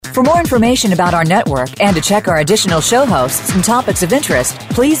For more information about our network and to check our additional show hosts and topics of interest,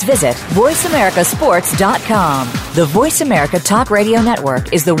 please visit VoiceAmericaSports.com. The Voice America Talk Radio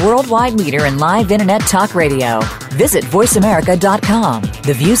Network is the worldwide leader in live Internet talk radio. Visit VoiceAmerica.com.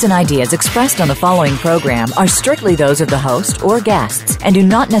 The views and ideas expressed on the following program are strictly those of the host or guests and do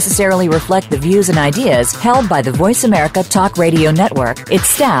not necessarily reflect the views and ideas held by the Voice America Talk Radio Network, its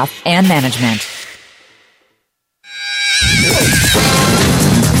staff, and management.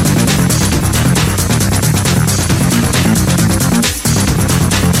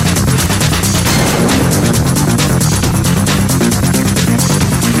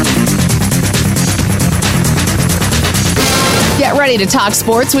 Get ready to talk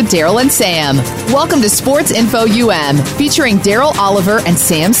sports with Daryl and Sam. Welcome to Sports Info UM, featuring Daryl Oliver and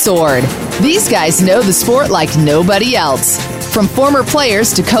Sam Sword. These guys know the sport like nobody else. From former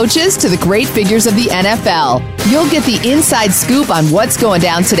players to coaches to the great figures of the NFL, you'll get the inside scoop on what's going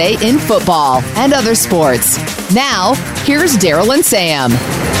down today in football and other sports. Now, here's Daryl and Sam.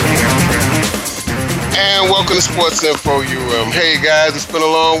 And welcome to Sports Info UM. Hey guys, it's been a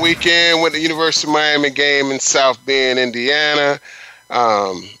long weekend. Went to the University of Miami game in South Bend, Indiana.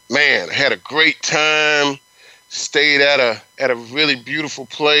 Man, I had a great time. Stayed at a really beautiful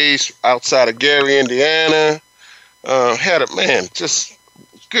place outside of Gary, Indiana. Had a just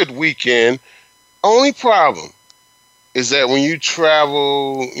good weekend. Only problem is that when you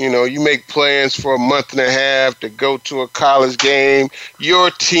travel, you make plans for a month and a half to go to a college game, your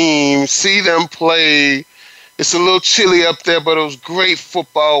team, see them play. It's a little chilly up there, but it was great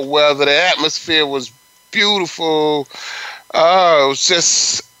football weather. The atmosphere was beautiful. It was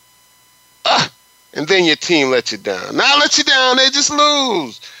just, and then your team let you down. Not let you down, they just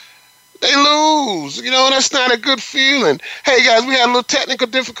lose. They lose. That's not a good feeling. Hey, guys, we had a little technical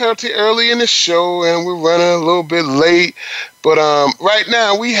difficulty early in the show, and we're running a little bit late. But right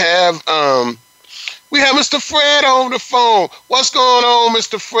now we have Mr. Fred on the phone. What's going on,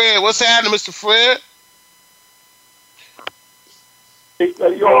 Mr. Fred? What's happening, Mr. Fred?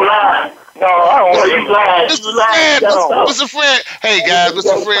 You're lying. No, I don't want you lying. Mr. Fred. Hey, guys,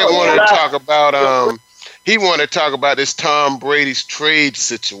 Mr. Fred wanted to talk about He wanted to talk about this Tom Brady's trade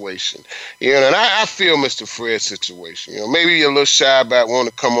situation. And I feel Mr. Fred's situation. Maybe you're a little shy about wanting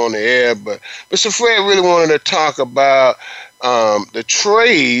to come on the air, but Mr. Fred really wanted to talk about the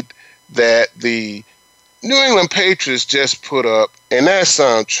trade that the New England Patriots just put up, and that's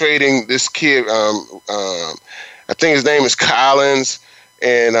trading this kid. I think his name is Collins.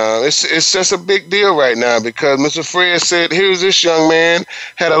 And it's just a big deal right now because Mr. Fred said, here's this young man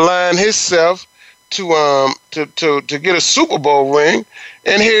had aligned himself to get a Super Bowl ring,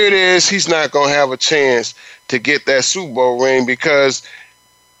 and here it is. He's not gonna have a chance to get that Super Bowl ring because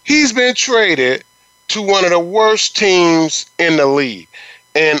he's been traded to one of the worst teams in the league.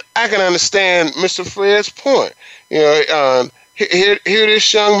 And I can understand Mr. Fred's point. Here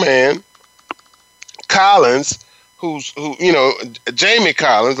this young man, Collins, Jamie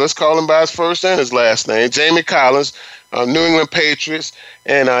Collins. Let's call him by his first and his last name, Jamie Collins. New England Patriots,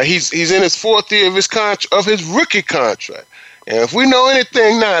 and he's in his fourth year of his rookie contract. And if we know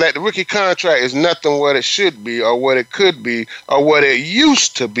anything now, that the rookie contract is nothing what it should be or what it could be or what it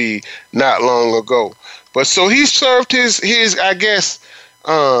used to be not long ago. But so he served his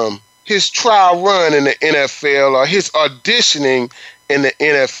trial run in the NFL or his auditioning in the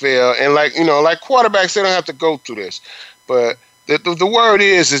NFL. And like quarterbacks, they don't have to go through this, but the word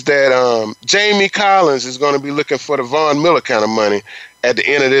is that Jamie Collins is going to be looking for the Von Miller kind of money at the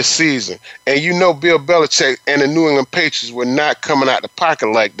end of this season. And Bill Belichick and the New England Patriots were not coming out the pocket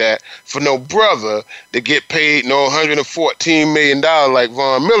like that for no brother to get paid $114 million like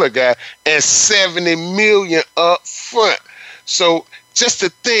Von Miller got and $70 million up front. So just to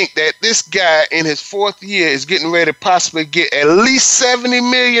think that this guy in his fourth year is getting ready to possibly get at least $70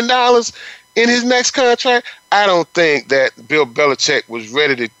 million in his next contract, I don't think that Bill Belichick was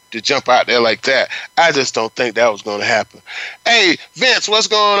ready to jump out there like that. I just don't think that was going to happen. Hey, Vince, what's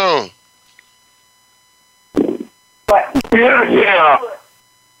going on? Yeah.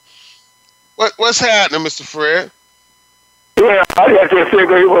 What's happening, Mr. Fred? Yeah, I just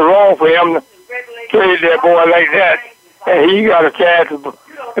figured it was wrong for him to trade that boy like that. And he got a chance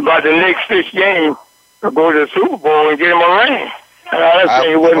about the next 6 game to go to the Super Bowl and get him a ring. And I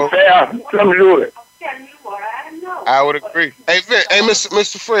think it wasn't fair for him to do it. I would agree. Hey,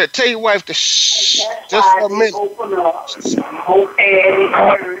 Mr. Fred, tell your wife to shh just for a minute.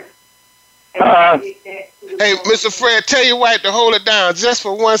 Hey, Mr. Fred, tell your wife to hold it down just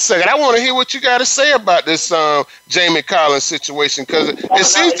for 1 second. I want to hear what you got to say about this Jamie Collins situation because it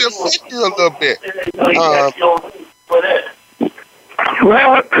seems to affect you a little bit.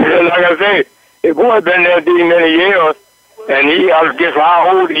 Well, like I say, the boy been there these many years, and I guess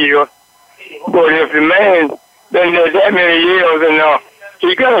how old he is. But if the man been there that many years and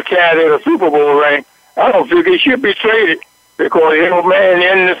he got a chance at a Super Bowl ring, I don't think he should be traded because the man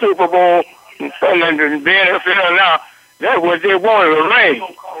in the Super Bowl and being a NFL now, that's what they wanted, a ring.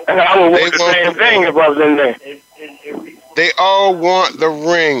 And I would want the same thing if I was in there. They all want the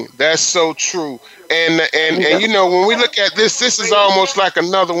ring. That's so true. And you know, when we look at this is almost like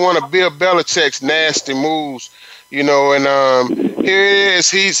another one of Bill Belichick's nasty moves. You know, and here it is.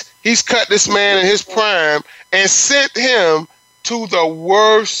 He's cut this man in his prime and sent him to the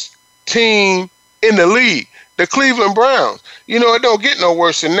worst team in the league, the Cleveland Browns. You know, it don't get no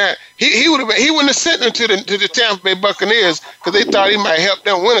worse than that. He wouldn't have sent him to the Tampa Bay Buccaneers because they thought he might help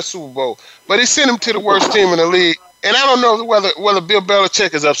them win a Super Bowl. But he sent him to the worst team in the league. And I don't know whether Bill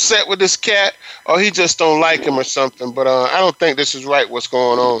Belichick is upset with this cat or he just don't like him or something. But I don't think this is right. What's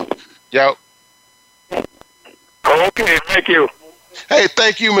going on? Yep. Okay, thank you. Hey,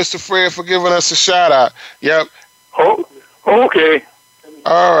 thank you, Mr. Fred, for giving us a shout out. Yep. Oh, okay.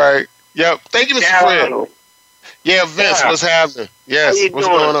 All right. Yep. Thank you, Mr. Fred. Yeah, Vince, what's happening? Yes, what's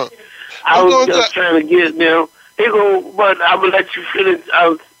going on? I was just trying to get them. But I'm going to let you finish. I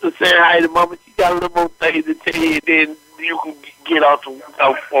was saying hi the moment you got a little more thing to tell you, then you can get off the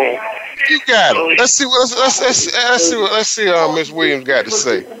phone. You got it. Let's see what Miss Williams got to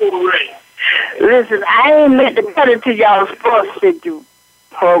say. Listen, I ain't meant to cut into y'all sports city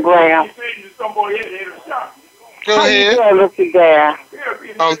program. Go ahead. How you doing, Mr. Dare?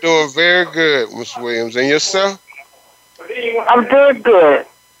 I'm doing very good, Miss Williams. And yourself? I'm doing good.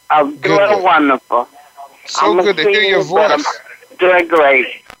 I'm doing wonderful. So good to hear your voice. I'm doing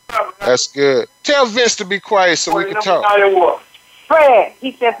great. That's good. Tell Vince to be quiet so we can talk. Fred,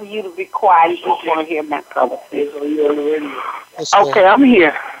 he said for you to be quiet. He just want to hear my conversation. Okay, I'm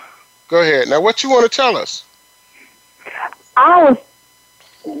here. Go ahead. Now, what you want to tell us? I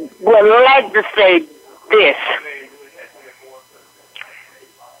would like to say this.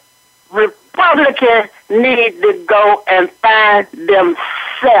 Republicans need to go and find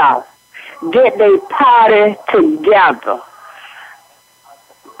themselves. Get their party together.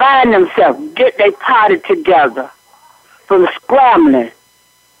 Find themselves. Get their party together. From scrambling.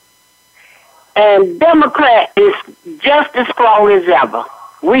 And Democrat is just as strong as ever.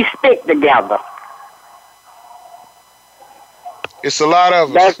 We stick together. It's a lot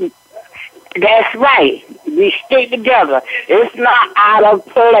of us. That's right. We stick together. It's not out of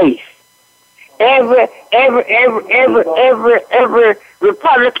place. Every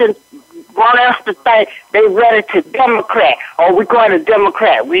Republican want us to think they ready to Democrat, or we're going to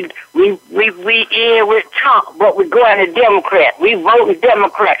Democrat. We in with Trump, but we're going to Democrat. We voting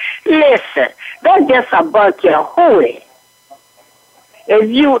Democrat. Listen, that's just a bunch of hooey. If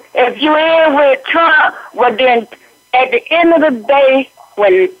you in with Trump, well then at the end of the day,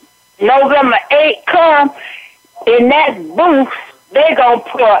 when November 8th comes, in that booth, they gonna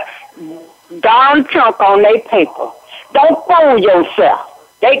put Donald Trump on their paper. Don't fool yourself.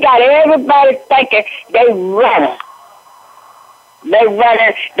 They got everybody thinking they running.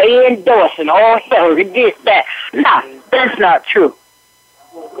 They endorsing, oh Hillary, this, that. No, that's not true.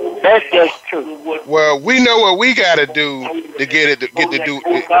 That's just true. Well, we know what we got to do to do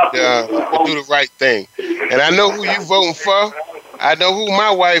the right thing. And I know who you voting for. I know who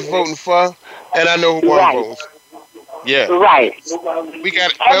my wife voting for, and I know who I'm voting for. Yeah. Right. We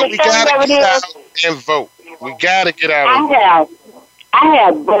got to get out and vote. We got to get out and vote. I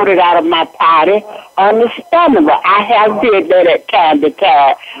have voted out of my party, understandable. I have did that at time to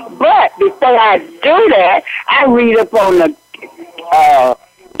time. But before I do that, I read up on the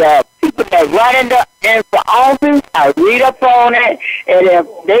people that running in for office. I read up on it, and if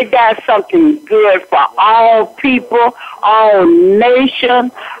they got something good for all people, all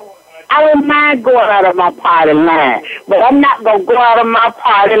nations, I don't mind going out of my party line. But I'm not going to go out of my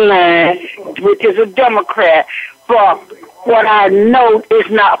party line, which is a Democrat, for what I know is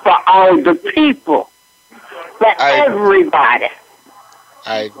not for all the people, for everybody.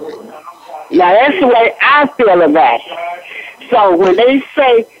 I agree. Now, that's the way I feel about it. So when they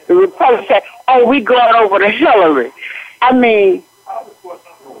say, the Republicans say, oh, we going over to Hillary, I mean,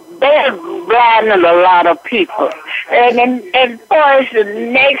 they're blinding a lot of people. And of course, the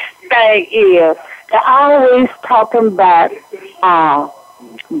next thing is, they're always talking about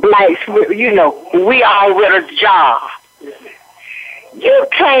blacks, you know, we all with a job. You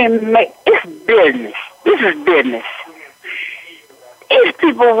can't make, it's business. This is business. These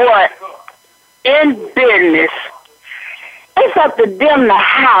people want in business, it's up to them to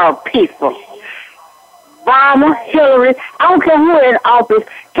hire people. But Obama, Hillary, I don't care who in office,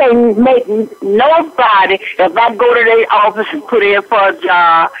 can't make nobody, if I go to their office and put in for a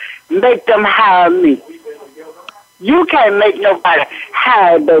job, make them hire me. You can't make nobody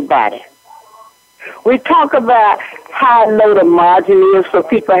hire nobody. We talk about how low the margin is for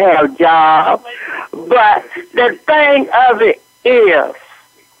people to have jobs, but the thing of it is,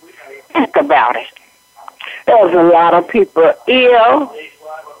 think about it. There's a lot of people ill,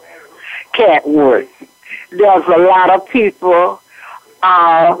 can't work. There's a lot of people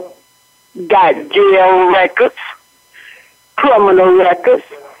got jail records, criminal records.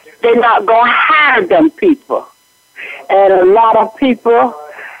 They're not going to hire them people. And a lot of people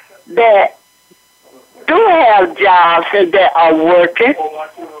that do have jobs and that are working,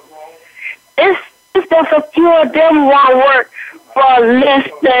 it's just a few of them want work for less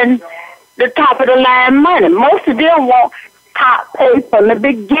than the top of the line money. Most of them want top pay from the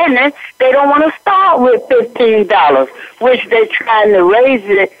beginning. They don't want to start with $15, which they're trying to raise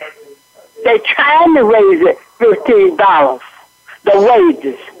it. They're trying to raise it $15, the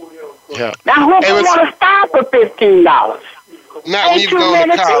wages. Yeah. Now who want to start for $15? Not when you've gone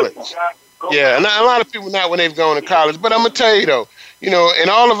to college. Yeah, and a lot of people not when they've gone to college. But I'm going to tell you, though, and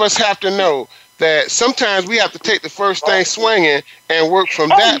all of us have to know that sometimes we have to take the first thing swinging and work from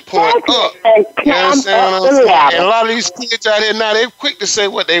that point up. You understand what I'm saying? And a lot of these kids out here now, they're quick to say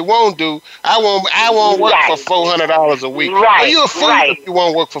what they won't do. I won't work for $400 a week. Right. Well, you're a fool if you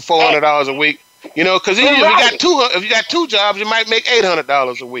won't work for $400 a week. Because if you got two jobs, you might make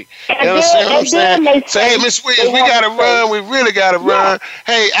 $800 a week. You understand what I'm saying? Say, hey, Miss Williams, we got to run. We really got to run.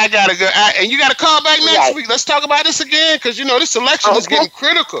 Hey, I got to go. And you got to call back next week. Let's talk about this again because, this election is getting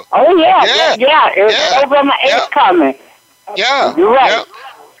critical. Oh, yeah. It's coming. Yeah. You're right.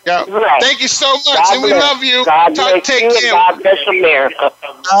 Yeah. Right. Thank you so much, and we love you. Take care. God bless America.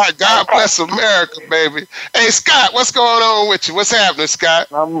 God bless America, baby. Hey, Scott, what's going on with you? What's happening, Scott?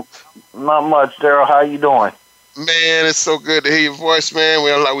 Not much, Daryl. How you doing? Man, it's so good to hear your voice, man.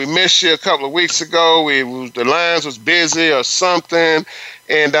 We missed you a couple of weeks ago. The lines was busy or something,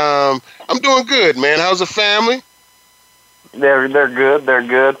 and I'm doing good, man. How's the family? They're good. They're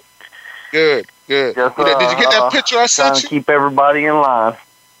good. Good. Did you get that picture I sent you? Trying to keep everybody in line.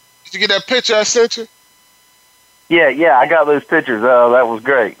 Did you get that picture I sent you? Yeah, I got those pictures. That was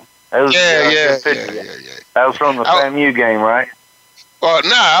great. That was yeah. That was from the FAMU game, right? Oh,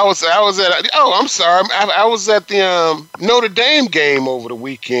 no, I was at. Oh, I'm sorry. I was at the Notre Dame game over the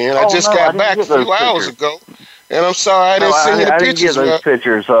weekend. I just got back a few hours ago, and I'm sorry I didn't send you the pictures. I didn't get those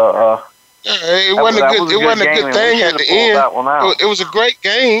pictures. It wasn't a good thing at the end. It was a great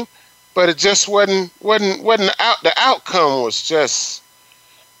game, but it just wasn't the outcome was just.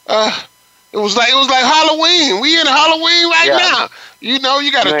 It was like Halloween. We in Halloween now. You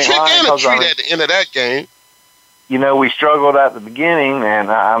got a trick and a treat at the end of that game. We struggled at the beginning,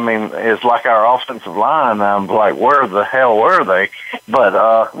 and I mean, it's like our offensive line. I'm like, where the hell were they? But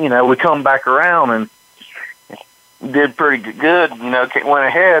we come back around and did pretty good. Went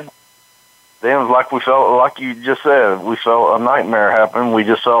ahead. Then it was like we felt, like you just said, we felt a nightmare happen. We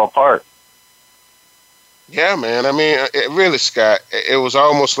just fell apart. Yeah, man. I mean, it really, Scott. It was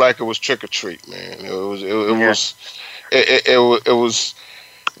almost like it was trick or treat, man. It was.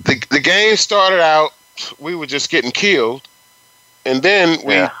 The game started out. We were just getting killed, and then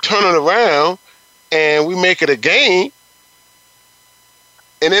we turn it around and we make it a game.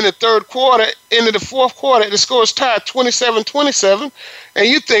 And in the third quarter, into the fourth quarter, the score is tied 27-27, and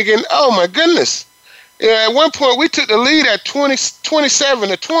you're thinking, oh my goodness. At one point, we took the lead at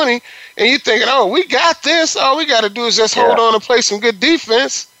 27-20, and you're thinking, oh, we got this. All we got to do is just hold on and play some good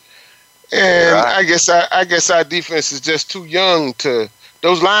defense. And I guess our defense is just too young to.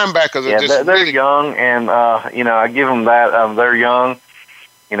 Those linebackers are just they're really young, and I give them that. They're young,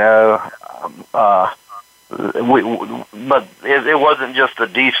 but it wasn't just the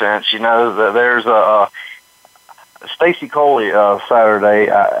defense. There's Stacy Coley Saturday.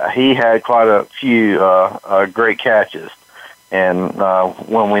 He had quite a few great catches, and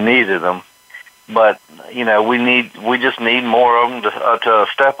when we needed them, but we just need more of them to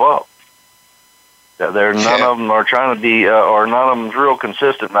step up. None of them are trying to be, or none of them's real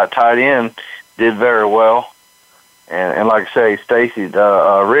consistent. That tight end did very well, and like I say, Stacy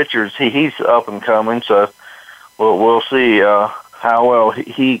Richards, he's up and coming. So we'll see how well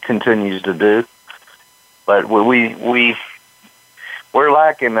he continues to do. But we're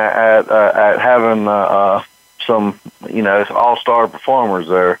lacking at having some all-star performers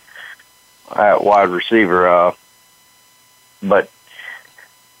there at wide receiver. But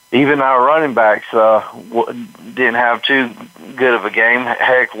even our running backs didn't have too good of a game.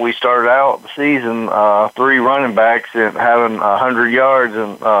 Heck, we started out the season 3 running backs and having 100 yards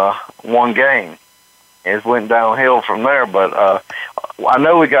in one game. It went downhill from there, but I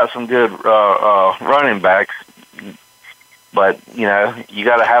know we got some good running backs. But, you know, you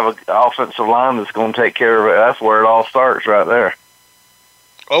got to have an offensive line that's going to take care of it. That's where it all starts right there.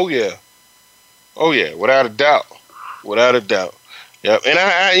 Oh, yeah. Oh, yeah, without a doubt. Without a doubt. Yeah, and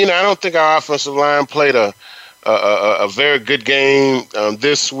I don't think our offensive line played a very good game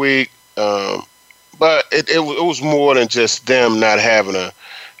this week. But it was more than just them not having a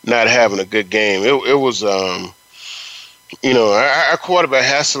good game. It was our quarterback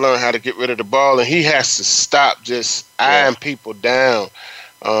has to learn how to get rid of the ball, and he has to stop just eyeing people down.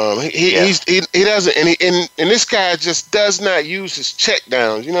 He doesn't, and this guy just does not use his check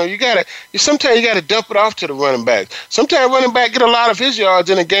downs. You know, sometimes you gotta dump it off to the running back. Sometimes running back get a lot of his yards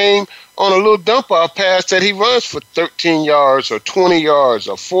in a game on a little dump off pass that he runs for 13 yards or 20 yards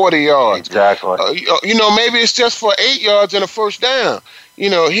or 40 yards. Exactly. Maybe it's just for 8 yards and a first down. You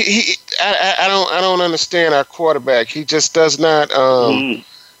know, I don't understand our quarterback. He just does not.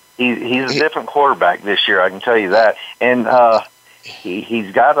 He's a different quarterback this year. I can tell you that, and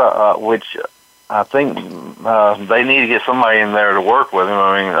he's got which I think they need to get somebody in there to work with him.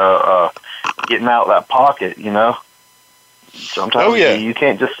 I mean, getting out of that pocket, you know. Sometimes you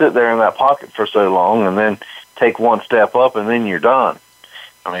can't just sit there in that pocket for so long and then take one step up and then you're done.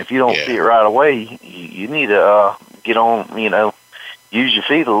 I mean, if you don't see it right away, you need to get on, use your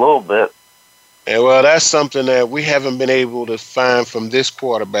feet a little bit. Yeah, well, that's something that we haven't been able to find from this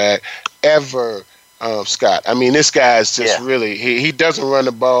quarterback ever, Scott. I mean, this guy is just really, he doesn't run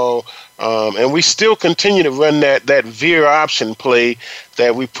the ball, and we still continue to run that veer option play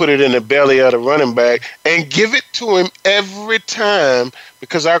that we put it in the belly of the running back and give it to him every time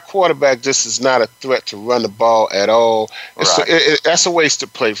because our quarterback just is not a threat to run the ball at all. Right. That's a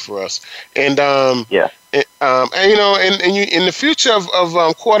wasted play for us. And in the future of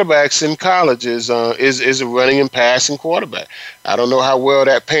quarterbacks in colleges is a running and passing quarterback. I don't know how well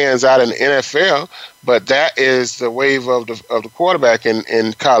that pans out in the NFL, but that is the wave of the quarterback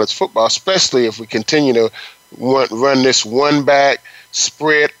in college football, especially if we continue to run this one back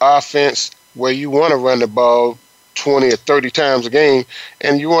spread offense where you want to run the ball 20 or 30 times a game,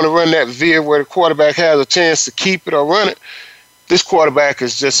 and you want to run that veer where the quarterback has a chance to keep it or run it. This quarterback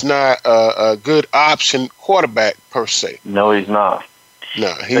is just not a good option quarterback per se. No, he's not.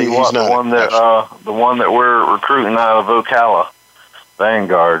 No, he's not. The one that we're recruiting out of Ocala,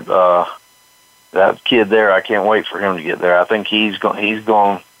 Vanguard. That kid there, I can't wait for him to get there. I think he's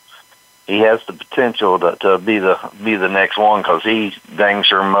going. He has the potential to be the next one because he's dang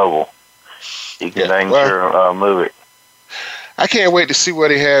sure mobile. He can sure move it. I can't wait to see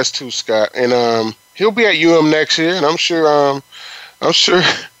what he has too, Scott. And he'll be at UM next year, and I'm sure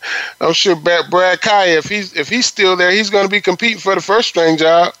Brad Kaya, if he's still there, he's going to be competing for the first string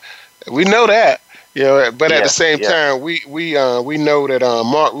job. We know that, But at the same time, we know that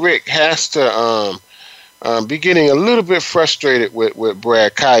Mark Richt has to be getting a little bit frustrated with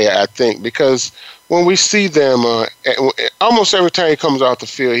Brad Kaya, I think, because when we see them, almost every time he comes off the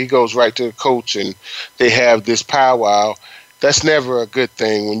field, he goes right to the coach and they have this powwow. That's never a good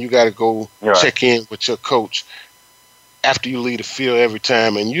thing when you got to go check in with your coach after you leave the field every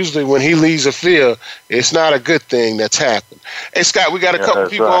time. And usually when he leaves the field, it's not a good thing that's happened. Hey, Scott, we got a couple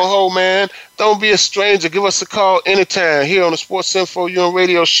people on hold, man. Don't be a stranger. Give us a call anytime here on the Sports Info UM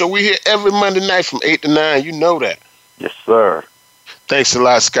Radio Show. We're here every Monday night from 8 to 9. You know that. Yes, sir. Thanks a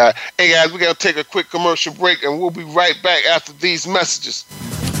lot, Scott. Hey, guys, we're going to take a quick commercial break, and we'll be right back after these messages.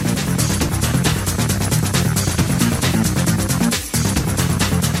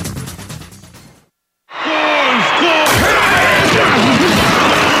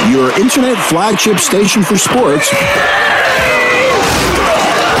 Your internet flagship station for sports.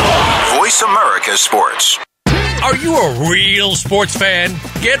 Voice America Sports. Are you a real sports fan?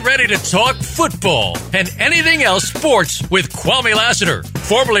 Get ready to talk football and anything else sports with Kwame Lassiter.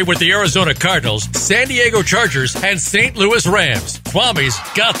 Formerly with the Arizona Cardinals, San Diego Chargers, and St. Louis Rams, Kwame's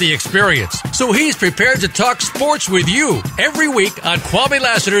got the experience, so he's prepared to talk sports with you every week on Kwame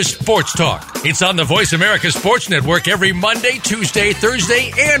Lassiter's Sports Talk. It's on the Voice America Sports Network every Monday, Tuesday,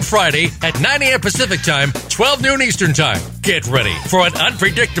 Thursday, and Friday at 9 a.m. Pacific Time, 12 noon Eastern Time. Get ready for an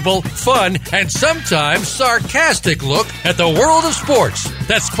unpredictable, fun, and sometimes sarcastic look at the world of sports.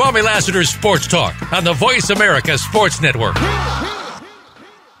 That's Kwame Lassiter's Sports Talk on the Voice America Sports Network.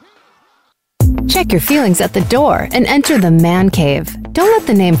 Check check your feelings at the door and enter the Man Cave. Don't let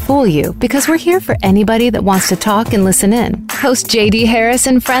the name fool you, because we're here for anybody that wants to talk and listen in. Host J.D. Harris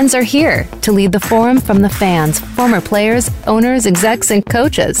and friends are here to lead the forum from the fans, former players, owners, execs, and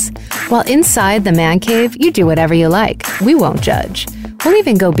coaches. While inside the Man Cave, you do whatever you like. We won't judge. We'll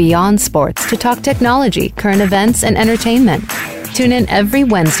even go beyond sports to talk technology, current events, and entertainment. Tune in every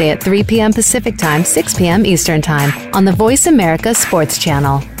Wednesday at 3 p.m. Pacific Time, 6 p.m. Eastern Time on the Voice America Sports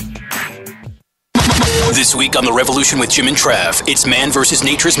Channel. This week on The Revolution with Jim and Trav, it's man versus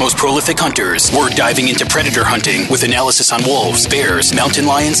nature's most prolific hunters. We're diving into predator hunting with analysis on wolves, bears, mountain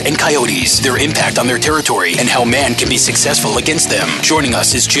lions, and coyotes, their impact on their territory, and how man can be successful against them. Joining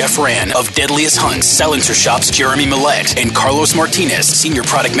us is Jeff Rand of Deadliest Hunts, Silencer Shop's Jeremy Millette, and Carlos Martinez, Senior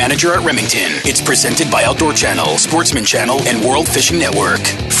Product Manager at Remington. It's presented by Outdoor Channel, Sportsman Channel, and World Fishing Network.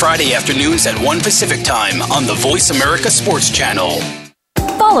 Friday afternoons at 1 Pacific Time on the Voice America Sports Channel.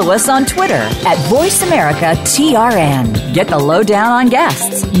 Follow us on Twitter at VoiceAmericaTRN. Get the lowdown on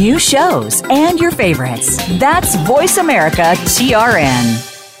guests, new shows, and your favorites. That's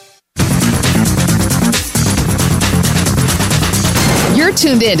VoiceAmericaTRN. You're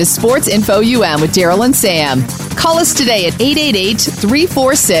tuned in to Sports Info UM with Daryl and Sam. Call us today at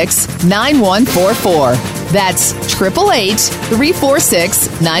 888-346-9144. That's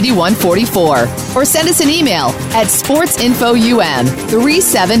 888-346-9144. Or send us an email at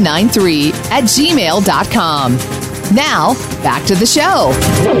sportsinfoum3793@gmail.com. Now, back to the show.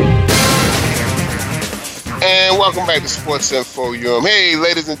 And welcome back to Sports Info UM. Hey,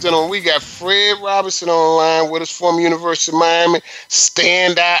 ladies and gentlemen, we got Fred Robinson online with us from University of Miami.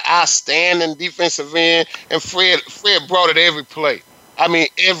 Outstanding defensive end. And Fred brought it every play. I mean,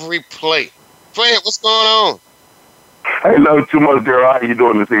 every play. Fred, what's going on? Hey, not too much, Daryl. How you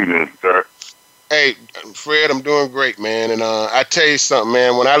doing this evening, sir? Hey, Fred, I'm doing great, man. And I tell you something,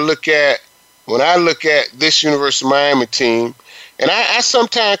 man. When I look at this University of Miami team, and I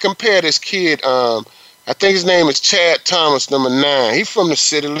sometimes compare this kid. I think his name is Chad Thomas, number 9. He's from the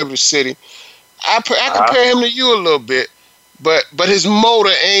city, Liberty City. I compare him to you a little bit, but his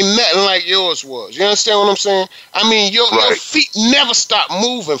motor ain't nothing like yours was. You understand what I'm saying? I mean, your feet never stopped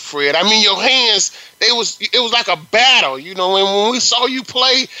moving, Fred. I mean, your hands, it was like a battle. You know, when we saw you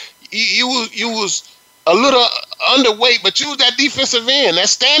play, you was a little underweight, but you was that defensive end, that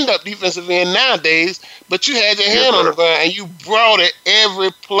stand-up defensive end nowadays, but you had your hand on the ground, and you brought it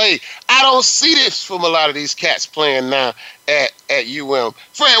every play. I don't see this from a lot of these cats playing now at UM.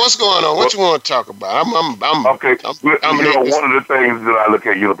 Fred, what's going on? What you want to talk about? One of the things that I look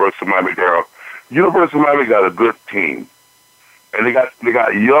at University of Miami, Daryl, University of Miami got a good team, and they got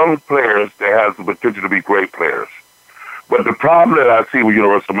young players that have the potential to be great players. But the problem that I see with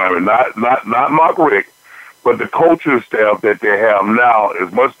University of Miami, not Mark Richt, but the coaching staff that they have now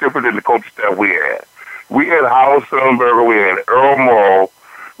is much different than the coaching staff we had. We had Howard Sullenberger, we had Earl Morrow,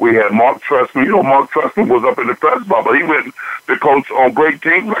 we had Mark Trestman. You know, Mark Trestman was up in the press box, but he went to coach on great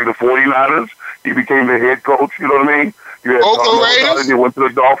teams like the 49ers. He became the head coach, you know what I mean? You had Oakland Raiders. He went to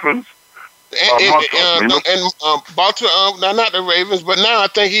the Dolphins. Baltimore, not the Ravens, but now I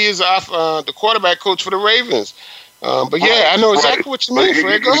think he is the quarterback coach for the Ravens. But yeah, I know exactly what you mean,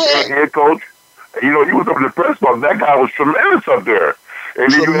 Fred. Go ahead. Head coach. You know, he was up in the press box. That guy was tremendous up there. And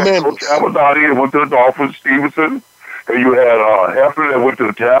then you had Coach Abadani that went to the Dolphins, Stevenson. And you had Hefner that went to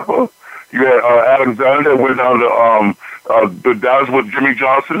the Tampa. You had Alexander that went down to the Dallas with Jimmy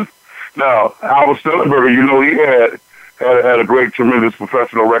Johnson. Now, Howard Stellenberger, you know, he had a great, tremendous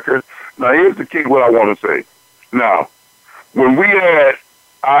professional record. Now, here's the key, what I want to say. Now, when we had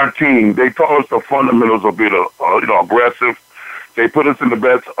our team, they taught us the fundamentals of being aggressive. They put us in the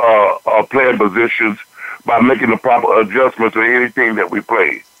best playing positions by making the proper adjustments to anything that we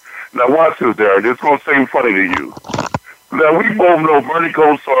played. Now watch this, Darren. It's going to seem funny to you. Now we both know Bernie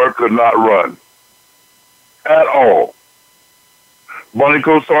Kosar could not run at all. Bernie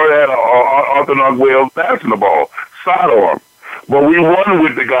Kosar had Arthur Nogwell passing the ball, sidearm. But we won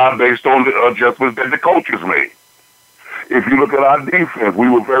with the guy based on the adjustments that the coaches made. If you look at our defense, we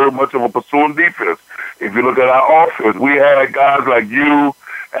were very much of a pursuing defense. If you look at our offense, we had guys like you,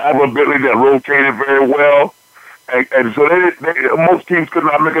 Alvin Bentley, that rotated very well. And so most teams could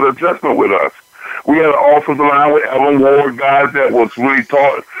not make an adjustment with us. We had an offensive line with Evan Ward, guys that was really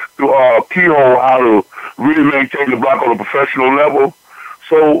taught through Keyhole how to really maintain the block on a professional level.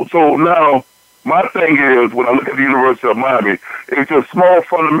 So now, my thing is, when I look at the University of Miami, it's just small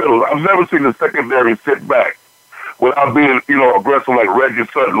fundamentals. I've never seen the secondary sit back without being, aggressive like Reggie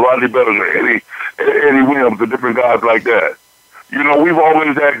Sutton, Rodney Bellinger, Eddie Williams, and different guys like that. You know, we've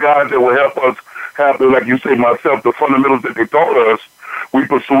always had guys that will help us have, like you say, myself, the fundamentals that they taught us. We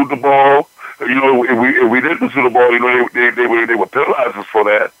pursued the ball. You know, if we did the Super Bowl, you know, they would penalize us for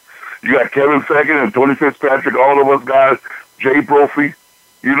that. You got Kevin Fagan and Tony Fitzpatrick, all of us guys, Jay Brophy,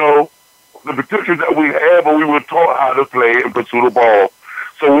 you know, the potential that we had, but we were taught how to play and pursue the ball.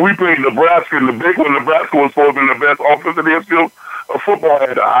 So when we played Nebraska in the big one, Nebraska was supposed to be the best offense in the history of football.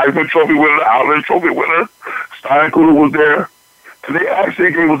 Had the Heisman Trophy winner, the Outland Trophy winner, Steinkuhler was there. And they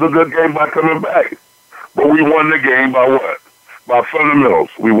actually gave us a good game by coming back. But we won the game by what? By fundamentals.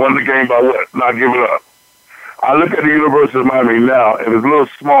 We won the game by what? Not giving up. I look at the University of Miami now, and there's a little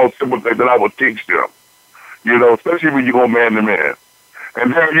small, simple thing that I would teach them. You know, especially when you go man-to-man.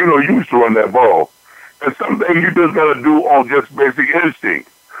 And there, you know, you used to run that ball. And something you just got to do on just basic instinct.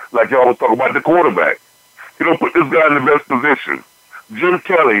 Like y'all was talking about the quarterback. You know, put this guy in the best position. Jim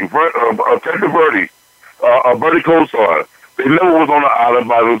Kelly, Teddy Verdi, Bertie Kosar, they never was on the island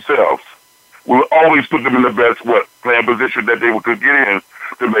by themselves. We would always put them in the best, playing position that they could get in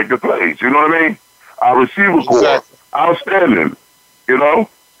to make the plays. You know what I mean? Our receiver core, outstanding, you know?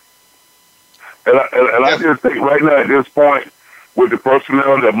 And I just think right now at this point, with the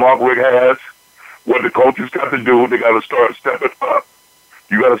personnel that Mark Richt has, what the coaches got to do, they got to start stepping up.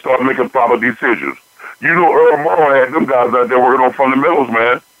 You got to start making proper decisions. You know, Earl Morrow had them guys out there working on fundamentals,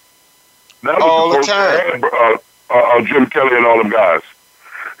 man. That was all the time. Had, Jim Kelly and all them guys.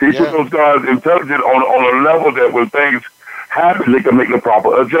 He put those guys intelligent on a level that when things happen, they can make the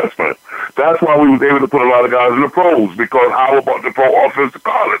proper adjustment. That's why we was able to put a lot of guys in the pros, because Howard brought the pro offense to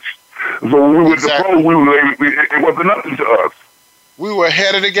college. So when we went to pro, it wasn't nothing to us. We were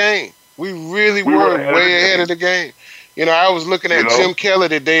ahead of the game. We really were way ahead of the game. You know, I was looking at Jim Kelly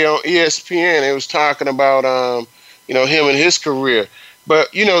today on ESPN. It was talking about, you know, him and his career.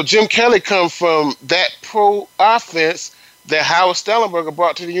 But, you know, Jim Kelly come from that pro offense that Howard Stellenberger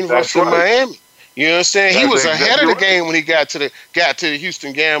brought to the University of Miami. You know what I'm saying? He was ahead of the game when he got to the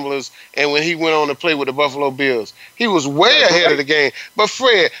Houston Gamblers and when he went on to play with the Buffalo Bills. He was way ahead of the game. But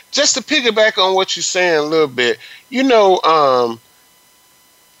Fred, just to piggyback on what you're saying a little bit, you know,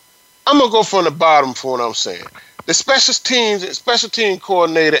 I'm gonna go from the bottom for what I'm saying. The special team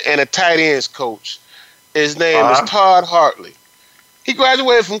coordinator and a tight ends coach, his name is Todd Hartley. He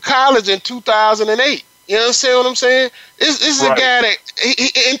graduated from college in 2008. You understand what I'm saying? This is a guy that,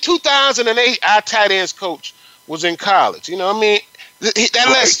 in 2008, our tight ends coach was in college. You know what I mean? That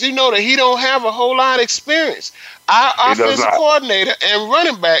lets you know that he don't have a whole lot of experience. Our offensive coordinator and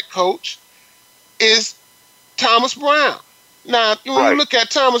running back coach is Thomas Brown. Now, when you look at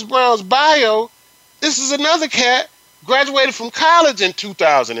Thomas Brown's bio, this is another cat graduated from college in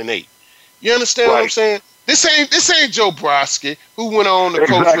 2008. You understand what I'm saying? This ain't Joe Brosky, who went on to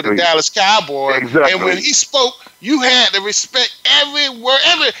coach for the Dallas Cowboys. And when he spoke, you had to respect every word,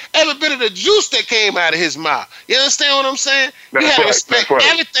 every bit of the juice that came out of his mouth. You understand what I'm saying? You had to respect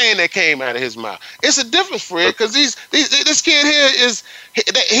everything that came out of his mouth. It's a difference, Fred, because this kid here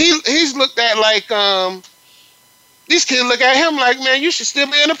he's looked at like these kids look at him like, man, you should still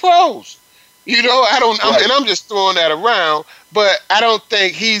be in the pros. You know, and I'm just throwing that around, but I don't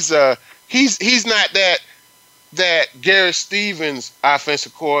think he's not that Garrett Stevens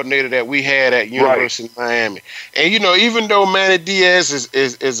offensive coordinator that we had at University of Miami. And, you know, even though Manny Diaz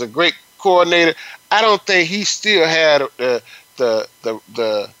is a great coordinator, I don't think he still had the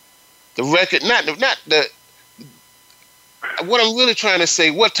record, not the what I'm really trying to say,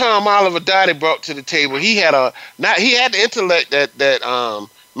 what Tom Oliver Dottie brought to the table. He had the intellect that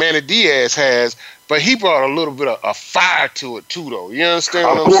Manny Diaz has, but he brought a little bit of a fire to it too, though. You understand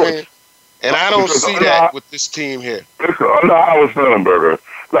what I'm saying? And I don't see that with this team here. Listen, under Howard Stellenberger,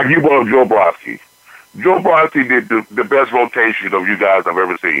 like you brought Joe Brosky. Joe Brosky did the best rotation of you guys I've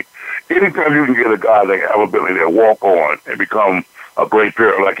ever seen. Anytime you can get a guy that have ability to walk on and become a great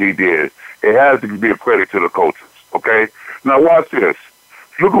player like he did, it has to be a credit to the coaches, okay? Now watch this.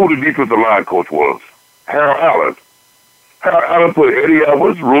 Look who the defensive line coach was. Harold Allen. Harold Allen put Eddie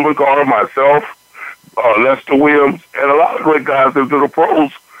Edwards, Reuben Carter, myself, Lester Williams, and a lot of great guys into the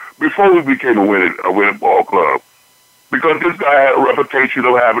pros before we became a winning ball club. Because this guy had a reputation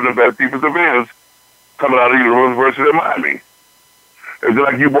of having the best defensive ends coming out of the University of Miami. It's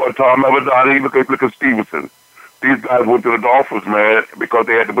like you brought Tom Avedani, look at Stevenson. These guys went to the Dolphins, man, because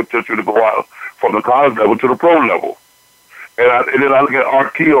they had the potential to go out from the college level to the pro level. And then I look at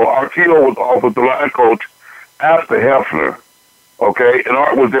Art Keel. Art Keel was the offensive line coach after Hefner, okay? And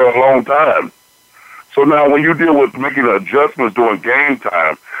Art was there a long time. So now when you deal with making adjustments during game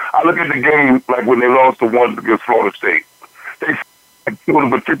time, I look at the game like when they lost the one against Florida State. They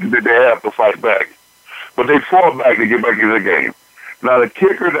killed the potential that they have to fight back. But they fought back to get back in the game. Now the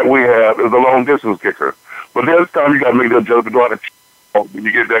kicker that we have is a long-distance kicker. But this time you got to make the adjustment when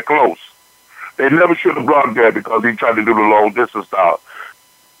you get that close. They never should have blocked that because he tried to do the long distance style,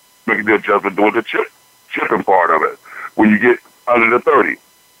 making the adjustment, doing the chipping part of it when you get under the 30.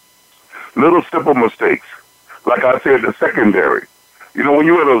 Little simple mistakes. Like I said, the secondary. You know, when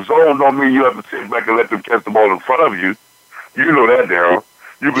you're in a zone, don't mean you have to sit back and let them catch the ball in front of you. You know that, Daryl.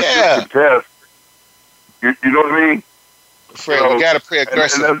 You can just contest. You know what I mean? Fred, we got to play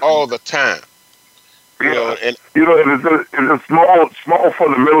aggressive all the time. And it's small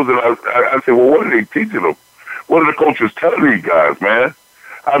fundamentals, and I say, well, what are they teaching them? What are the coaches telling these guys, man?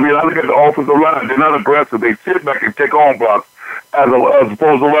 I mean, I look at the offensive line; they're not aggressive. They sit back and take on blocks, as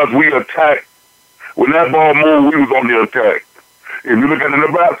opposed to us, we attack. When that ball moved, we was on the attack. If you look at the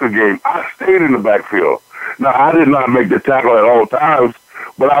Nebraska game, I stayed in the backfield. Now, I did not make the tackle at all times,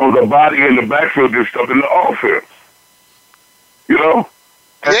 but I was a body in the backfield disrupting the offense. You know?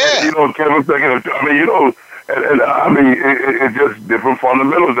 And, you know, Kevin second. I mean, you know, it's just different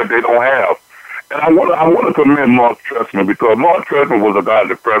fundamentals that they don't have. And I want to commend Mark Trestman, because Mark Trestman was a guy in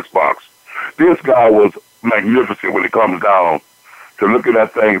the press box. This guy was magnificent when it comes down to looking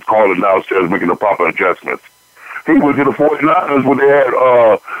at things, calling downstairs, making the proper adjustments. He went to the 49ers when they had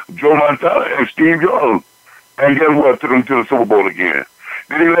Joe Montana and Steve Young. And guess what? Took him to the Super Bowl again.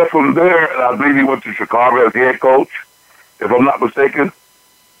 Then he left from there, and I believe he went to Chicago as head coach, if I'm not mistaken.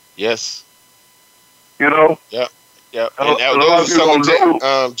 Yes. You know? Yeah. Yeah. And those are some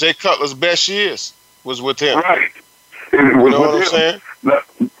of Jay Cutler's best years was with him. Right. You know what I'm saying? Now,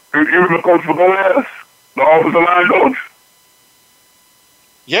 you remember Coach Gomez, the offensive line coach?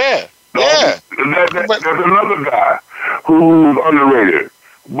 Yeah. There's another guy who's underrated,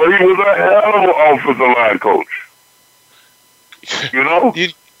 but he was a hell of an offensive line coach. You know?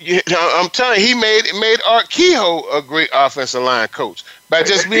 I'm telling you, he made Art Kehoe a great offensive line coach by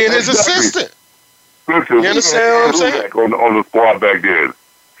just being his assistant. Listen, you understand what I'm saying? On the squad back then,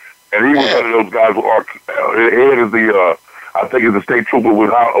 and he was one of those guys who Ed is the I think he's the state trooper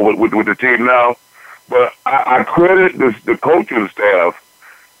with the team now. But I credit the coaching staff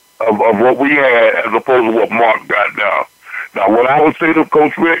of what we had as opposed to what Mark got now. Now, what I would say to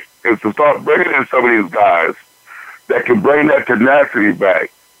Coach Rick is to start bringing in some of these guys that can bring that tenacity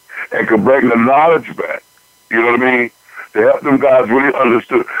back and can bring the knowledge back. You know what I mean? To help them guys really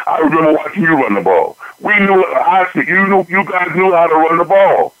understood. I remember watching you run the ball. We knew, you guys knew how to run the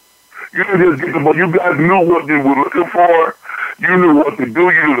ball. You didn't just get the ball. You guys knew what they were looking for. You knew what to do.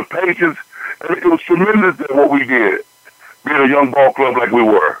 You knew the patience. And it was tremendous at what we did, being a young ball club like we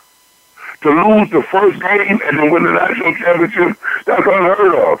were. To lose the first game and then win the national championship, that's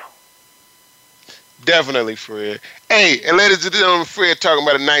unheard of. Definitely, Fred. Hey, and ladies and gentlemen, Fred talking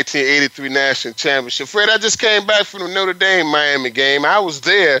about the 1983 national championship. Fred, I just came back from the Notre Dame-Miami game. I was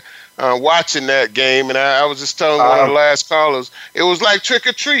there watching that game, and I was just telling one of the last callers, it was like trick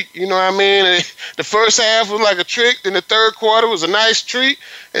or treat. You know what I mean? The first half was like a trick, then the third quarter was a nice treat,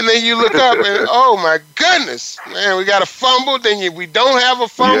 and then you look up and, oh, my goodness, man, we got a fumble, then we don't have a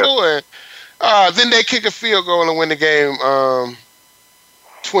fumble, and then they kick a field goal and win the game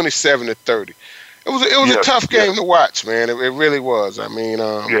 27-30. It was a tough game to watch, man. It really was. I mean,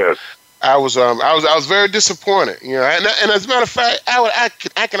 I was very disappointed, you know. And as a matter of fact,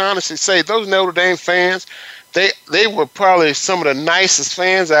 I can honestly say those Notre Dame fans, they were probably some of the nicest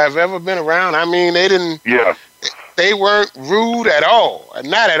fans I've ever been around. I mean, they weren't rude at all,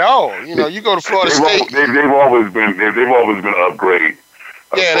 not at all. You know, you go to Florida State. They've always been an upgrade.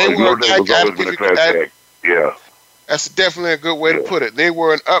 Yeah, they were. Yeah. That's definitely a good way to put it. They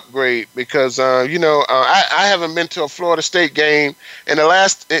were an upgrade because, you know, I haven't been to a Florida State game in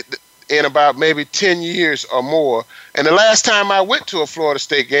about maybe 10 years or more. And the last time I went to a Florida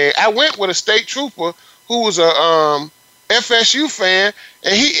State game, I went with a state trooper who was a FSU fan,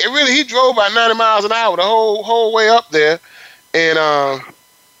 and he drove about 90 miles an hour the whole way up there, and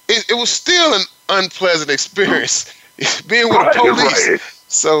it was still an unpleasant experience being with the police. Right.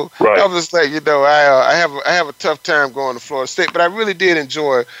 So I was just like, you know, I have a tough time going to Florida State, but I really did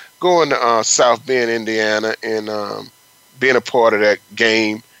enjoy going to South Bend, Indiana, and being a part of that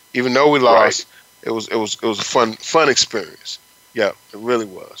game. Even though we lost, it was a fun experience. Yeah, it really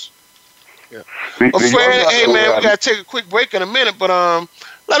was. Yeah. Well, Fred, hey man, we gotta take a quick break in a minute, but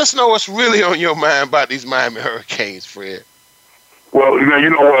let us know what's really on your mind about these Miami Hurricanes, Fred. Well, you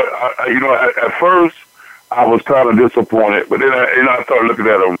know what? At first, I was kind of disappointed, but then I started looking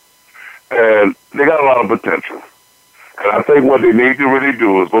at them, and they got a lot of potential. And I think what they need to really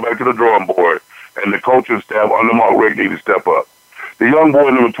do is go back to the drawing board, and the coaching staff under Mark Richt need to step up. The young boy,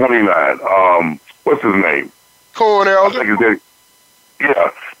 number 29, what's his name? Corn Elder.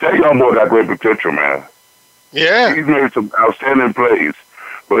 That young boy got great potential, man. Yeah. He's made some outstanding plays.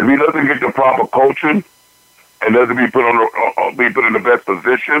 But if he doesn't get the proper coaching and doesn't be put in the best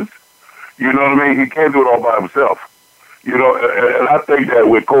positions, you know what I mean? He can't do it all by himself. You know, and I think that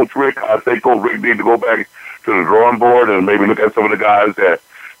with Coach Rick, I think Coach Rick needs to go back to the drawing board and maybe look at some of the guys that,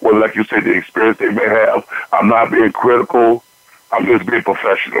 well, like you said, the experience they may have. I'm not being critical. I'm just being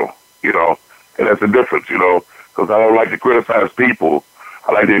professional, you know, and that's the difference, you know, because I don't like to criticize people.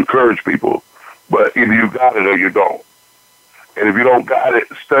 I like to encourage people. But either you got it or you don't. And if you don't got it,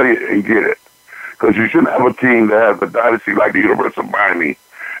 study it and get it. Because you shouldn't have a team that has a dynasty like the University of Miami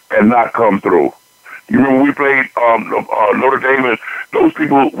and not come through. You remember when we played Notre Dame, and those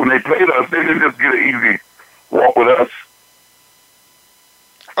people, when they played us, they didn't just get an easy walk with us.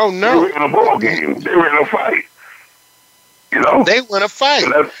 Oh, no. They were in a ball game. They were in a fight. You know? They win a fight.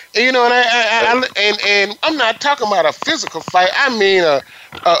 And, you know, and I'm not talking about a physical fight. I mean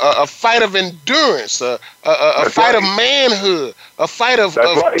a fight of endurance, a fight of manhood, a fight of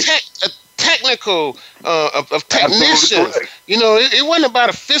technical, of technicians. You know, it wasn't about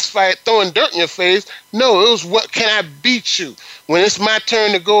a fist fight throwing dirt in your face. No, it was what can I beat you? When it's my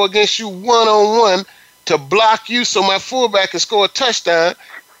turn to go against you one-on-one to block you so my fullback can score a touchdown,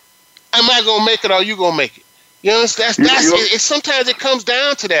 am I going to make it or are you going to make it? You know, sometimes it comes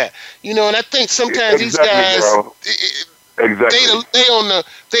down to that. You know, and I think sometimes these guys, they on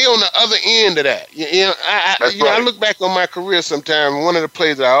the other end of that. You know, I look back on my career sometimes. One of the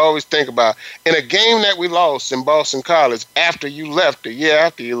plays that I always think about in a game that we lost in Boston College after you left, the year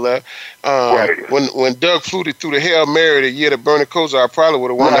after you left, when Doug Flutie threw the Hail Mary the year that Bernie Kosar probably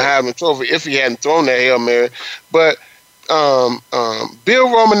would have won the Heisman Trophy if he hadn't thrown that Hail Mary. But Bill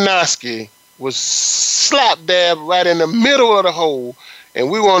Romanowski was slap dab right in the middle of the hole, and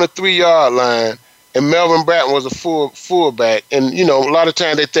we were on the 3-yard line, and Melvin Bratton was a fullback. And, you know, a lot of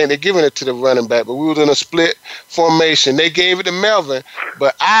times they think they're giving it to the running back, but we was in a split formation. They gave it to Melvin,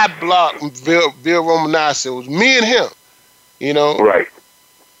 but I blocked Bill Romanowski. It was me and him, you know. Right.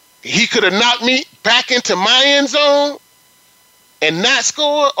 He could have knocked me back into my end zone and not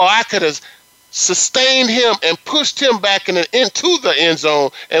scored, or I could have sustained him and pushed him back into the end zone,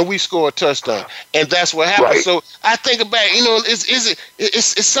 and we score a touchdown, and that's what happened. Right. So I think about, you know,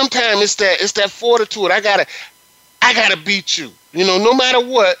 it's sometimes it's that fortitude. I gotta beat you. You know, no matter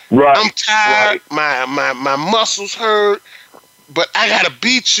what. Right. I'm tired. Right. My muscles hurt, but I gotta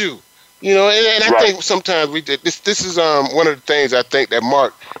beat you. You know, and I think sometimes we did this. This is one of the things I think that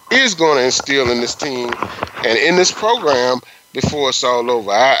Mark is going to instill in this team and in this program before it's all over.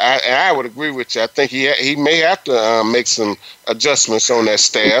 I would agree with you. I think he may have to make some adjustments on that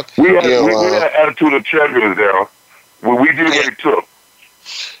staff. We had attitude of champions there. When we did what it took.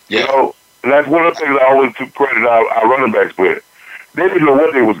 Yeah. You know, and that's one of the things I always took credit our running backs with. They didn't know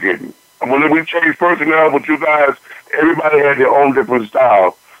what they was getting. And when we changed personnel with you guys, everybody had their own different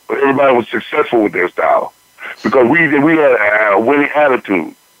style, but everybody was successful with their style. Because we had a winning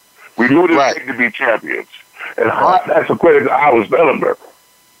attitude. We knew what it took to be champions. And that's a credit to Howard Spellenberg.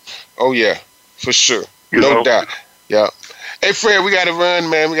 Oh, yeah, for sure. No doubt. Yeah. Hey, Fred, we got to run,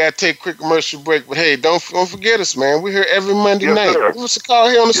 man. We got to take a quick commercial break. But, hey, don't forget us, man. We're here every Monday night. Sir. Give us a call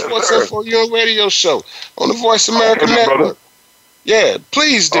here on the Sports Info UN radio show on the Voice America Network. Brother. Yeah,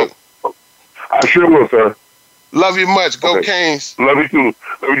 please do. I sure will, sir. Love you much. Go Canes. Love you, too.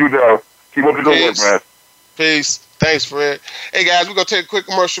 Love you, Darryl. Keep up the good work, man. Peace. Thanks, Fred. Hey, guys, we're going to take a quick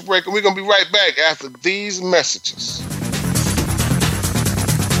commercial break, and we're going to be right back after these messages.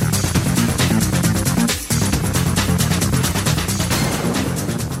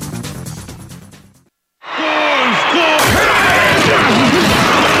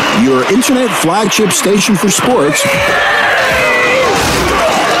 Your internet flagship station for sports.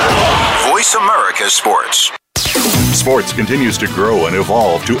 Voice America Sports. Sports continues to grow and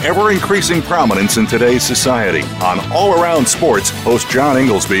evolve to ever-increasing prominence in today's society. On All Around Sports, host John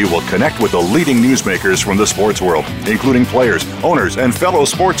Inglesby will connect with the leading newsmakers from the sports world, including players, owners, and fellow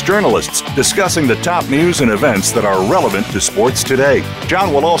sports journalists, discussing the top news and events that are relevant to sports today.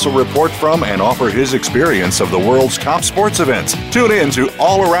 John will also report from and offer his experience of the world's top sports events. Tune in to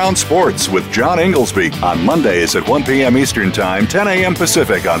All Around Sports with John Inglesby on Mondays at 1 p.m. Eastern Time, 10 a.m.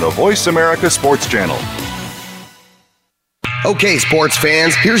 Pacific on the Voice America Sports Channel. Okay, sports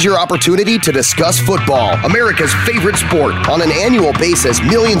fans, here's your opportunity to discuss football, America's favorite sport. On an annual basis,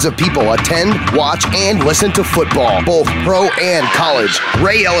 millions of people attend, watch, and listen to football, both pro and college.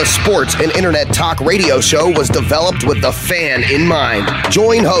 Ray Ellis Sports, an internet talk radio show, was developed with the fan in mind.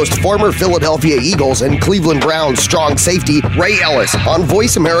 Join host, former Philadelphia Eagles and Cleveland Browns strong safety Ray Ellis on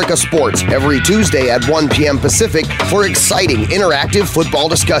Voice America Sports every Tuesday at 1 p.m. Pacific for exciting, interactive football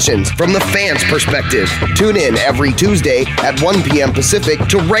discussions from the fans' perspective. Tune in every Tuesday at at 1 p.m. Pacific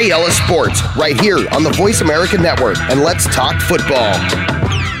to Ray Ellis Sports right here on the Voice America Network. And let's talk football.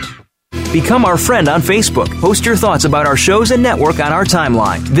 Become our friend on Facebook. Post your thoughts about our shows and network on our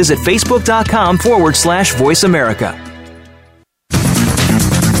timeline. Visit Facebook.com/Voice America.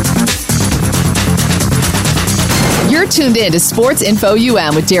 You're tuned in to Sports Info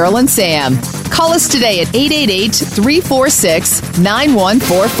UM with Daryl and Sam. Call us today at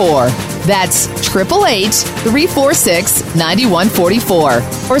 888-346-9144. That's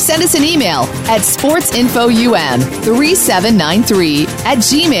 888-346-9144. Or send us an email at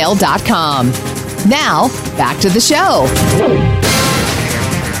sportsinfoum3793@gmail.com. Now, back to the show.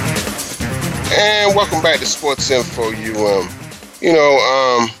 And welcome back to Sports Info UM.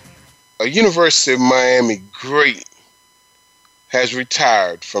 A University of Miami great has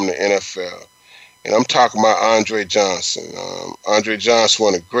retired from the NFL. And I'm talking about Andre Johnson. Andre Johnson,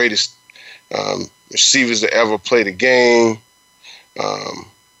 one of the greatest receivers to ever play the game.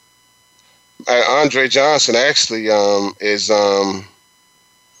 Andre Johnson actually is the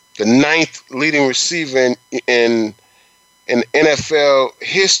 9th leading receiver in NFL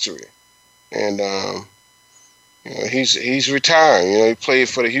history. And he's retiring. He played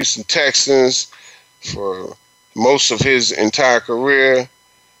for the Houston Texans for most of his entire career,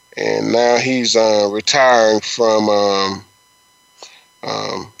 and now he's retiring from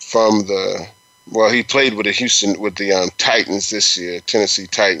the. Well, he played with the Titans this year, Tennessee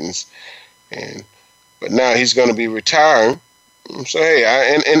Titans, but now he's going to be retiring. So hey,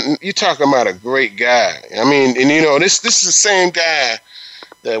 and you're talking about a great guy. I mean, and this is the same guy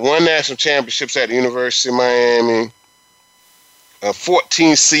that won national championships at the University of Miami,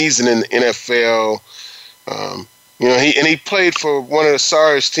 14th season in the NFL. He played for one of the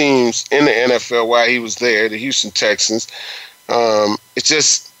sorriest teams in the NFL while he was there, the Houston Texans. You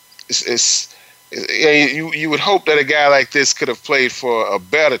would hope that a guy like this could have played for a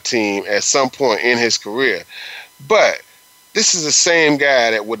better team at some point in his career. But this is the same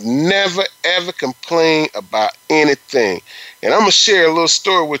guy that would never, ever complain about anything. And I'm going to share a little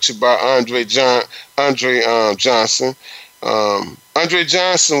story with you about Andre Johnson. Andre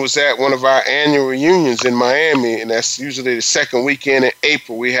Johnson was at one of our annual reunions in Miami, and that's usually the second weekend in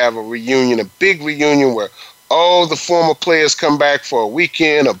April. We have a reunion, a big reunion where all the former players come back for a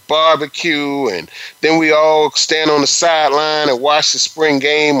weekend, a barbecue, and then we all stand on the sideline and watch the spring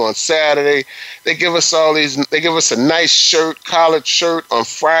game on Saturday. They give us a nice shirt, collared shirt on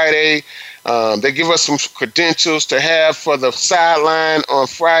Friday. They give us some credentials to have for the sideline on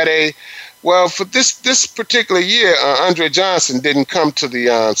Friday. Well, for this particular year, Andre Johnson didn't come to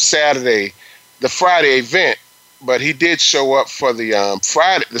the Friday event, but he did show up for the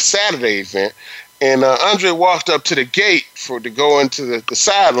Saturday event. And Andre walked up to the gate to go into the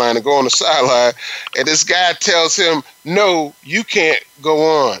sideline, to go on the sideline, and this guy tells him, "No, you can't go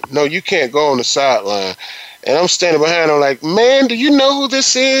on. No, you can't go on the sideline." And I'm standing behind him like, "Man, do you know who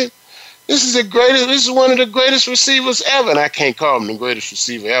this is? This is one of the greatest receivers ever." And I can't call him the greatest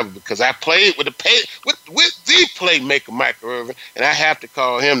receiver ever because I played with the playmaker Michael Irvin, and I have to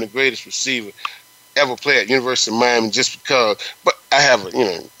call him the greatest receiver ever played at University of Miami just because. But I have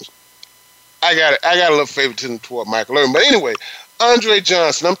I got a little favoritism toward Michael Irvin. But anyway, Andre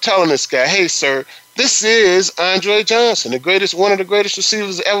Johnson, I'm telling this guy, "Hey, sir, this is Andre Johnson, one of the greatest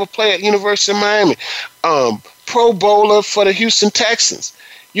receivers to ever play at University of Miami, Pro Bowler for the Houston Texans.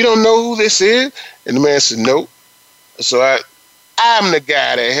 You don't know who this is?" And the man said, "Nope." So I'm the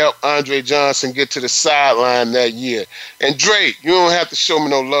guy that helped Andre Johnson get to the sideline that year. And Dre, you don't have to show me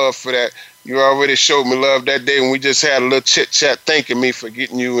no love for that. You already showed me love that day when we just had a little chit-chat thanking me for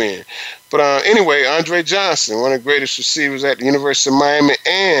getting you in. But anyway, Johnson, one of the greatest receivers at the University of Miami,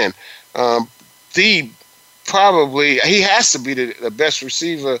 and he has to be the best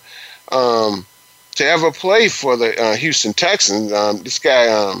receiver to ever play for the Houston Texans. This guy,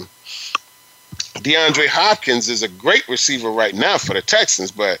 DeAndre Hopkins, is a great receiver right now for the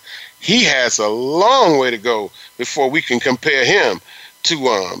Texans, but he has a long way to go before we can compare him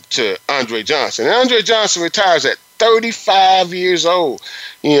to Andre Johnson. And Andre Johnson retires at 35 years old.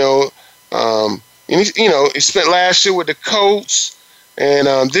 And he spent last year with the Colts,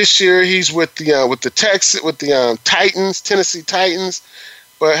 and this year he's with the Titans, Tennessee Titans.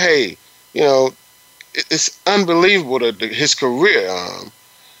 But hey, it's unbelievable his career.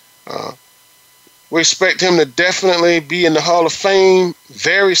 We expect him to definitely be in the Hall of Fame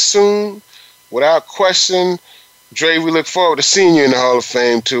very soon, without question. Dre, we look forward to seeing you in the Hall of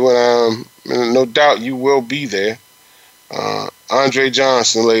Fame too, and no doubt you will be there. Andre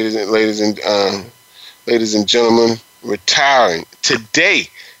Johnson, ladies and gentlemen, retiring today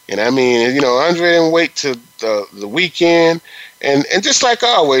And I mean, Andre didn't wait till the weekend. And just like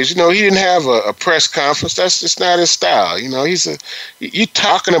always, he didn't have a press conference. That's just not his style. You're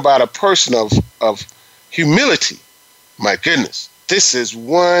talking about a person of humility. My goodness, this is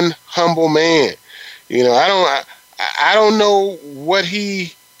one humble man. I don't know what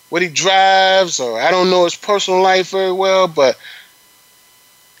he drives, or I don't know his personal life very well, but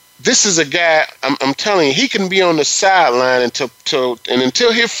this is a guy. I'm telling you, he can be on the sideline until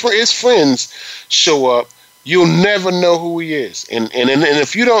his friends show up. You'll never know who he is, and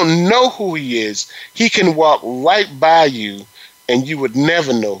if you don't know who he is, he can walk right by you, and you would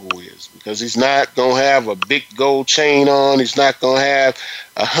never know who he is, because he's not gonna have a big gold chain on. He's not gonna have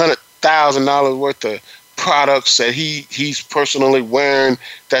 $100,000 worth of products that he's personally wearing.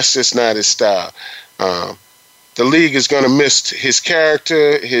 That's just not his style. The league is going to miss his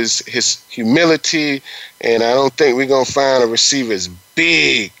character, his humility, and I don't think we're going to find a receiver as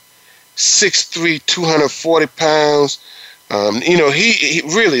big, 6'3", 240 pounds. He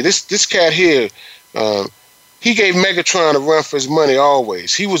really, this cat here, he gave Megatron a run for his money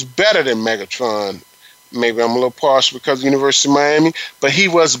always. He was better than Megatron. Maybe I'm a little partial because of the University of Miami, but he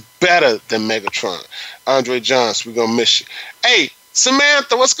was better than Megatron. Andre Johnson, we're going to miss you. Hey,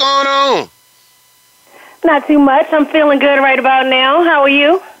 Samantha, what's going on? Not too much. I'm feeling good right about now. How are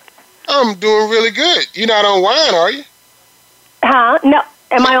you? I'm doing really good. You're not on wine, are you? Huh? No.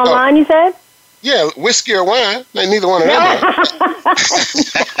 Am I online, you said? Yeah, whiskey or wine. Neither one of them.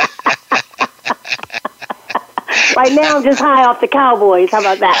 Right now, I'm just high off the Cowboys. How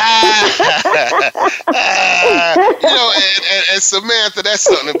about that? And Samantha, that's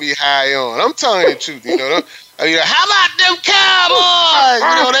something to be high on. I'm telling you the truth. How about them Cowboys?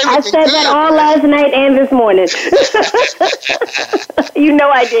 They I said good, that all last night and this morning.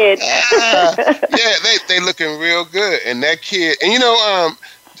 I did. Yeah, they looking real good. And that kid, and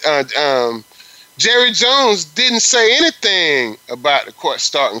Jerry Jones didn't say anything about the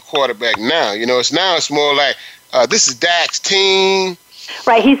starting quarterback now. It's more like, this is Dak's team.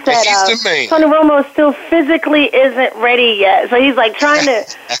 Right, he said Tony Romo still physically isn't ready yet. So he's like trying to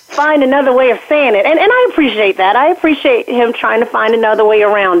find another way of saying it. And I appreciate that. I appreciate him trying to find another way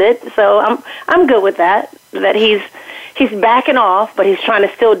around it. So I'm good with that he's backing off, but he's trying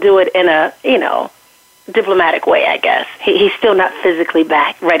to still do it in a, diplomatic way, I guess. He's still not physically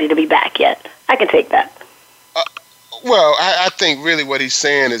ready to be back yet. I can take that. Well, I think really what he's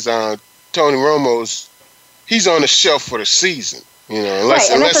saying is Tony Romo's, he's on the shelf for the season.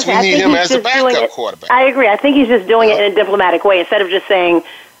 Unless we need him as a backup quarterback. I agree. I think he's just doing it in a diplomatic way instead of just saying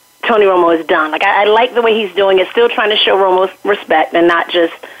Tony Romo is done. Like I like the way he's doing it, still trying to show Romo's respect and not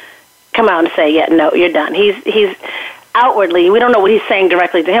just come out and say, "Yeah, no, you're done." He's outwardly, we don't know what he's saying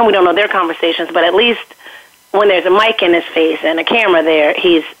directly to him. We don't know their conversations, but at least when there's a mic in his face and a camera there,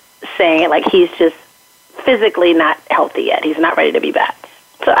 he's saying it like he's just physically not healthy yet. He's not ready to be back.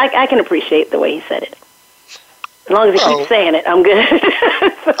 So I can appreciate the way he said it. As long as he keeps saying it, I'm good.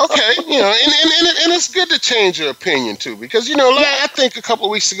 Okay, and it's good to change your opinion too, because I think a couple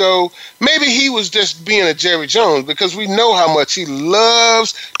of weeks ago maybe he was just being a Jerry Jones, because we know how much he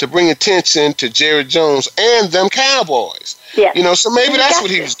loves to bring attention to Jerry Jones and them Cowboys. Yeah. So maybe that's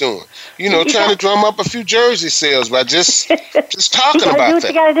what he was doing. Trying to drum up a few jersey sales by just talking about that.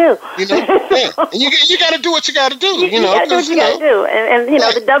 You gotta do what you gotta do. Yeah. And you gotta do what you gotta do. You gotta do what you gotta do, and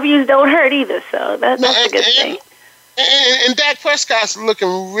the W's don't hurt either. So that's a good thing. And Dak Prescott's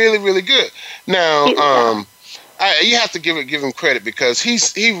looking really, really good. Now, you have to give him credit, because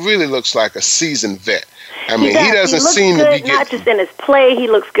he really looks like a seasoned vet. I mean, he doesn't seem to be not just in his play. He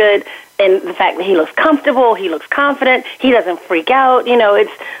looks good in the fact that he looks comfortable. He looks confident. He doesn't freak out.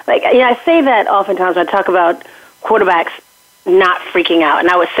 It's like I say that oftentimes when I talk about quarterbacks not freaking out, and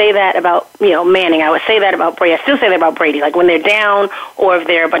I would say that about Manning. I would say that about Brady. I still say that about Brady. Like when they're down, or if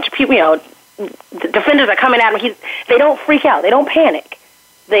there are a bunch of people, the defenders are coming at him, they don't freak out. They don't panic.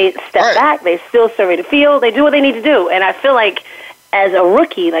 They step back. They still survey the field. They do what they need to do. And I feel like as a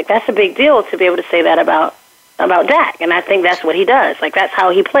rookie, like that's a big deal to be able to say that about Dak. And I think that's what he does. Like that's how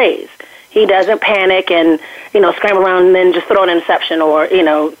he plays. He doesn't panic and, scramble around and then just throw an interception or,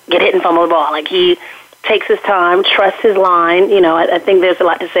 get hit and fumble the ball. Like he takes his time, trusts his line. I think there's a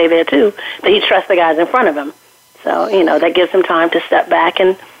lot to say there too, that he trusts the guys in front of him. So, that gives him time to step back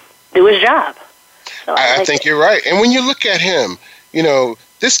and do his job. So I think you're right. And when you look at him,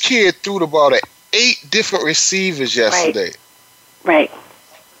 this kid threw the ball to 8 different receivers yesterday. Right.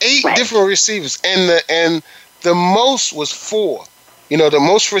 8 different receivers, and the most was 4. The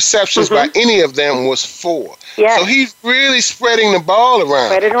most receptions by any of them was 4. Yes. So he's really spreading the ball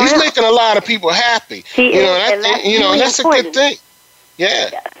around. He's making a lot of people happy. He is, and that's a good thing. Yeah.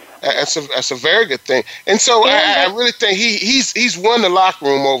 Yes. That's a very good thing. And so I really think he's won the locker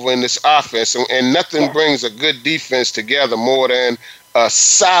room over in this offense, and nothing brings a good defense together more than a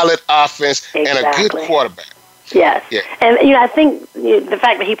solid offense and a good quarterback. Yes. Yeah. And, I think the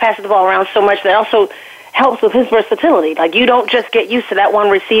fact that he passes the ball around so much, that also helps with his versatility. Like, you don't just get used to that one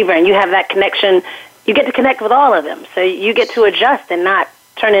receiver and you have that connection. You get to connect with all of them. So you get to adjust and not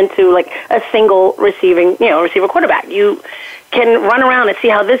turn into, like, a single receiver quarterback. You can run around and see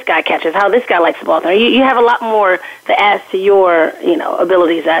how this guy catches, how this guy likes the ball. You have a lot more that adds to your,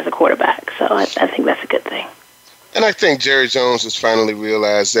 abilities as a quarterback. So I think that's a good thing. And I think Jerry Jones has finally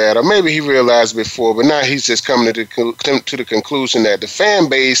realized that, or maybe he realized before, but now he's just coming to the conclusion that the fan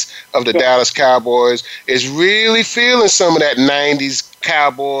base of the Dallas Cowboys is really feeling some of that 90s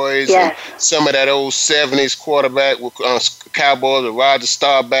Cowboys and some of that old 70s quarterback with Cowboys with Roger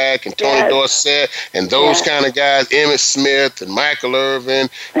Staubach and Tony Dorsett and those kind of guys, Emmitt Smith and Michael Irvin,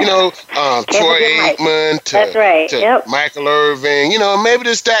 Troy Aikman to Michael Irvin, maybe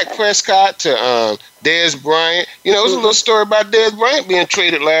this Dak Prescott to Dez Bryant. There was a little story about Dez Bryant being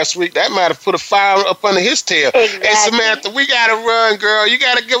traded last week. That might have put a fire up under his tail. Exactly. Hey, Samantha, we got to run, girl. You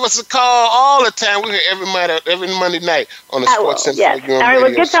got to give us a call all the time. We're here every Monday night on the Sports Center. Yes. All right,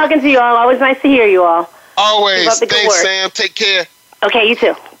 well, good talking to you all. Always nice to hear you all. Always. Thanks, Sam. Take care. Okay, you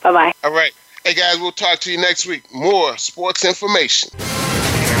too. Bye-bye. All right. Hey, guys, we'll talk to you next week. More sports information.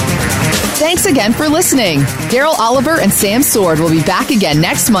 Thanks again for listening. Daryl Oliver and Sam Sword will be back again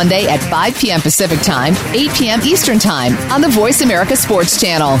next Monday at 5 p.m. Pacific Time, 8 p.m. Eastern Time on the Voice America Sports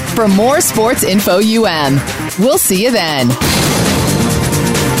Channel for more Sports Info We'll see you then.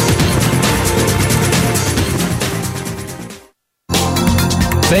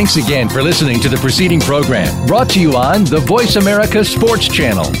 Thanks again for listening to the preceding program, brought to you on the Voice America Sports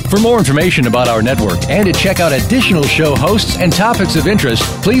Channel. For more information about our network and to check out additional show hosts and topics of interest,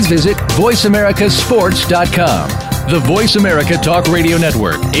 please visit voiceamericasports.com. The Voice America Talk Radio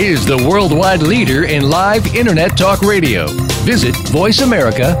Network is the worldwide leader in live Internet talk radio. Visit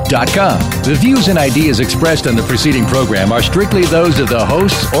voiceamerica.com. The views and ideas expressed on the preceding program are strictly those of the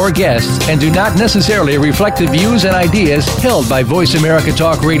hosts or guests and do not necessarily reflect the views and ideas held by Voice America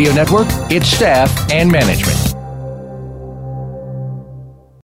Talk Radio Network, its staff, and management.